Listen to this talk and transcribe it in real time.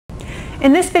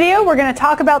In this video, we're going to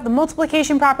talk about the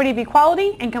multiplication property of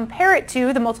equality and compare it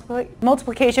to the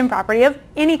multiplication property of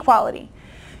inequality.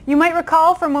 You might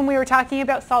recall from when we were talking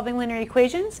about solving linear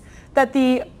equations that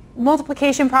the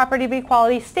multiplication property of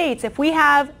equality states if we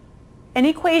have an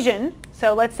equation,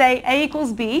 so let's say a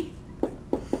equals b,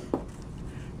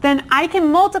 then I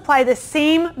can multiply the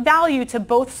same value to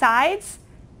both sides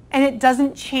and it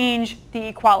doesn't change the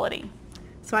equality.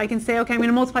 So I can say, okay, I'm going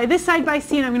to multiply this side by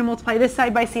c and I'm going to multiply this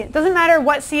side by c. It doesn't matter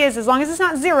what c is, as long as it's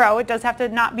not 0, it does have to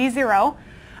not be 0,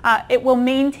 it will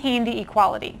maintain the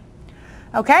equality.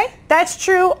 Okay? That's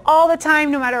true all the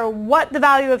time, no matter what the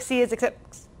value of c is,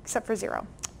 except for 0.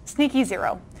 Sneaky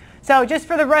 0. So just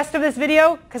for the rest of this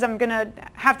video, because I'm going to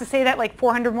have to say that like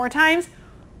 400 more times,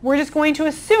 we're just going to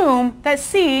assume that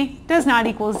c does not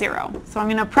equal 0. So I'm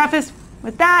going to preface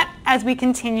with that as we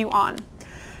continue on.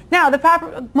 Now,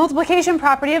 the multiplication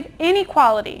property of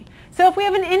inequality. So if we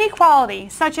have an inequality,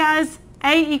 such as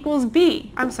a equals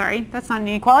b, I'm sorry, that's not an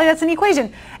inequality, that's an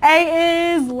equation.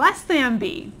 A is less than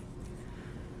b.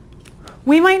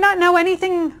 We might not know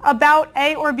anything about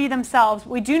a or b themselves.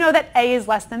 We do know that a is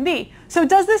less than b. So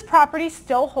does this property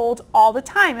still hold all the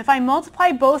time? If I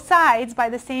multiply both sides by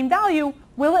the same value,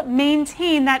 will it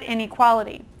maintain that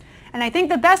inequality? And I think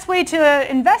the best way to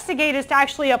investigate is to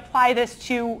actually apply this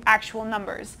to actual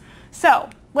numbers. So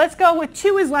let's go with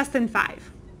 2 is less than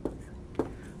 5.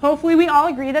 Hopefully we all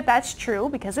agree that that's true,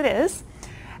 because it is.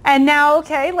 And now,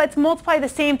 okay, let's multiply the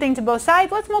same thing to both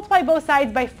sides. Let's multiply both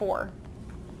sides by 4.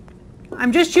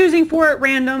 I'm just choosing 4 at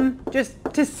random just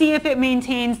to see if it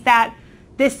maintains that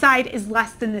this side is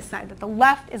less than this side, that the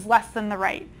left is less than the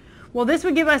right. Well, this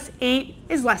would give us 8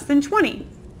 is less than 20.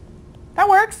 That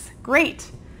works.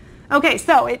 Great. Okay,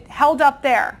 so it held up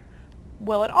there.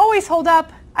 Will it always hold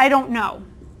up? I don't know.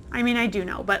 I mean, I do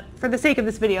know, but for the sake of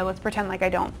this video, let's pretend like I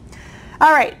don't.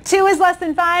 All right, 2 is less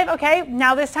than 5. Okay,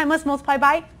 now this time let's multiply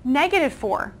by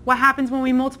 -4. What happens when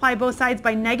we multiply both sides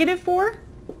by -4?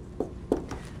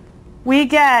 We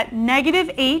get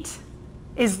 -8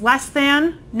 is less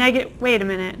than wait a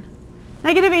minute.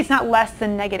 -8 is not less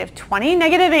than -20.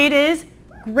 -8 is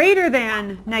greater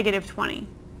than -20.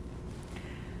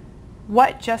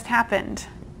 What just happened?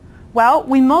 Well,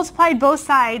 we multiplied both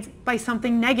sides by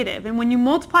something negative. And when you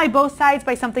multiply both sides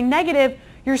by something negative,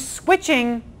 you're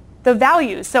switching the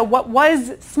values. So what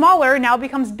was smaller now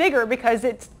becomes bigger because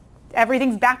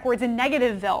everything's backwards in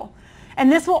negativeville.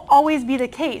 And this will always be the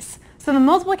case. So the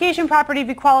multiplication property of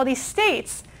equality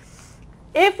states,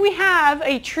 if we have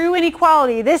a true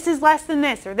inequality, this is less than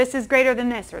this, or this is greater than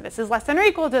this, or this is less than or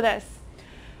equal to this,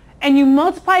 and you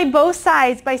multiply both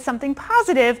sides by something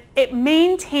positive, it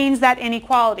maintains that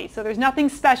inequality. So there's nothing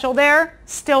special there,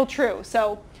 still true.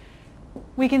 So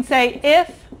we can say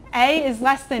if a is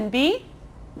less than b,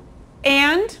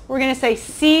 and we're going to say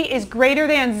c is greater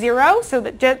than 0, so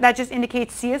that just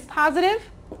indicates c is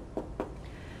positive,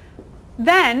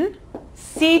 then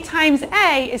c times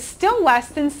a is still less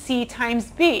than c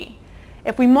times b.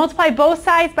 If we multiply both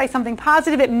sides by something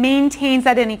positive, it maintains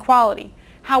that inequality.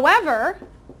 However,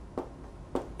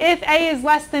 if a is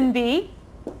less than b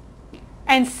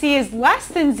and c is less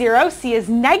than 0, c is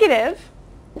negative,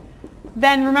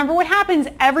 then remember what happens.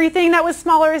 Everything that was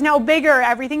smaller is now bigger.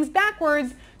 Everything's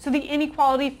backwards, so the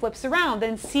inequality flips around.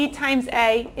 Then c times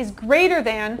a is greater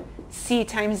than c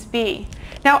times b.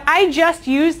 Now, I just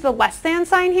used the less than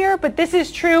sign here, but this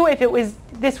is true if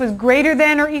this was greater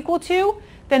than or equal to,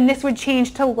 then this would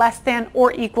change to less than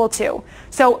or equal to.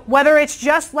 So whether it's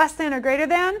just less than or greater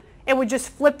than, it would just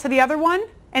flip to the other one.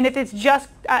 And if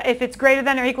it's greater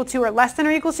than or equal to or less than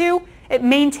or equal to, it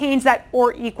maintains that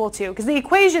or equal to. Because the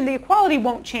equality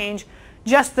won't change,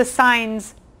 just the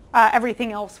signs,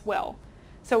 everything else will.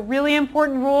 So really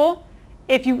important rule.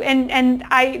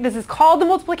 This is called the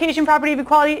multiplication property of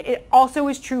equality. It also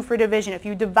is true for division. If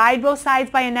you divide both sides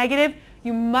by a negative,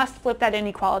 you must flip that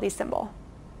inequality symbol.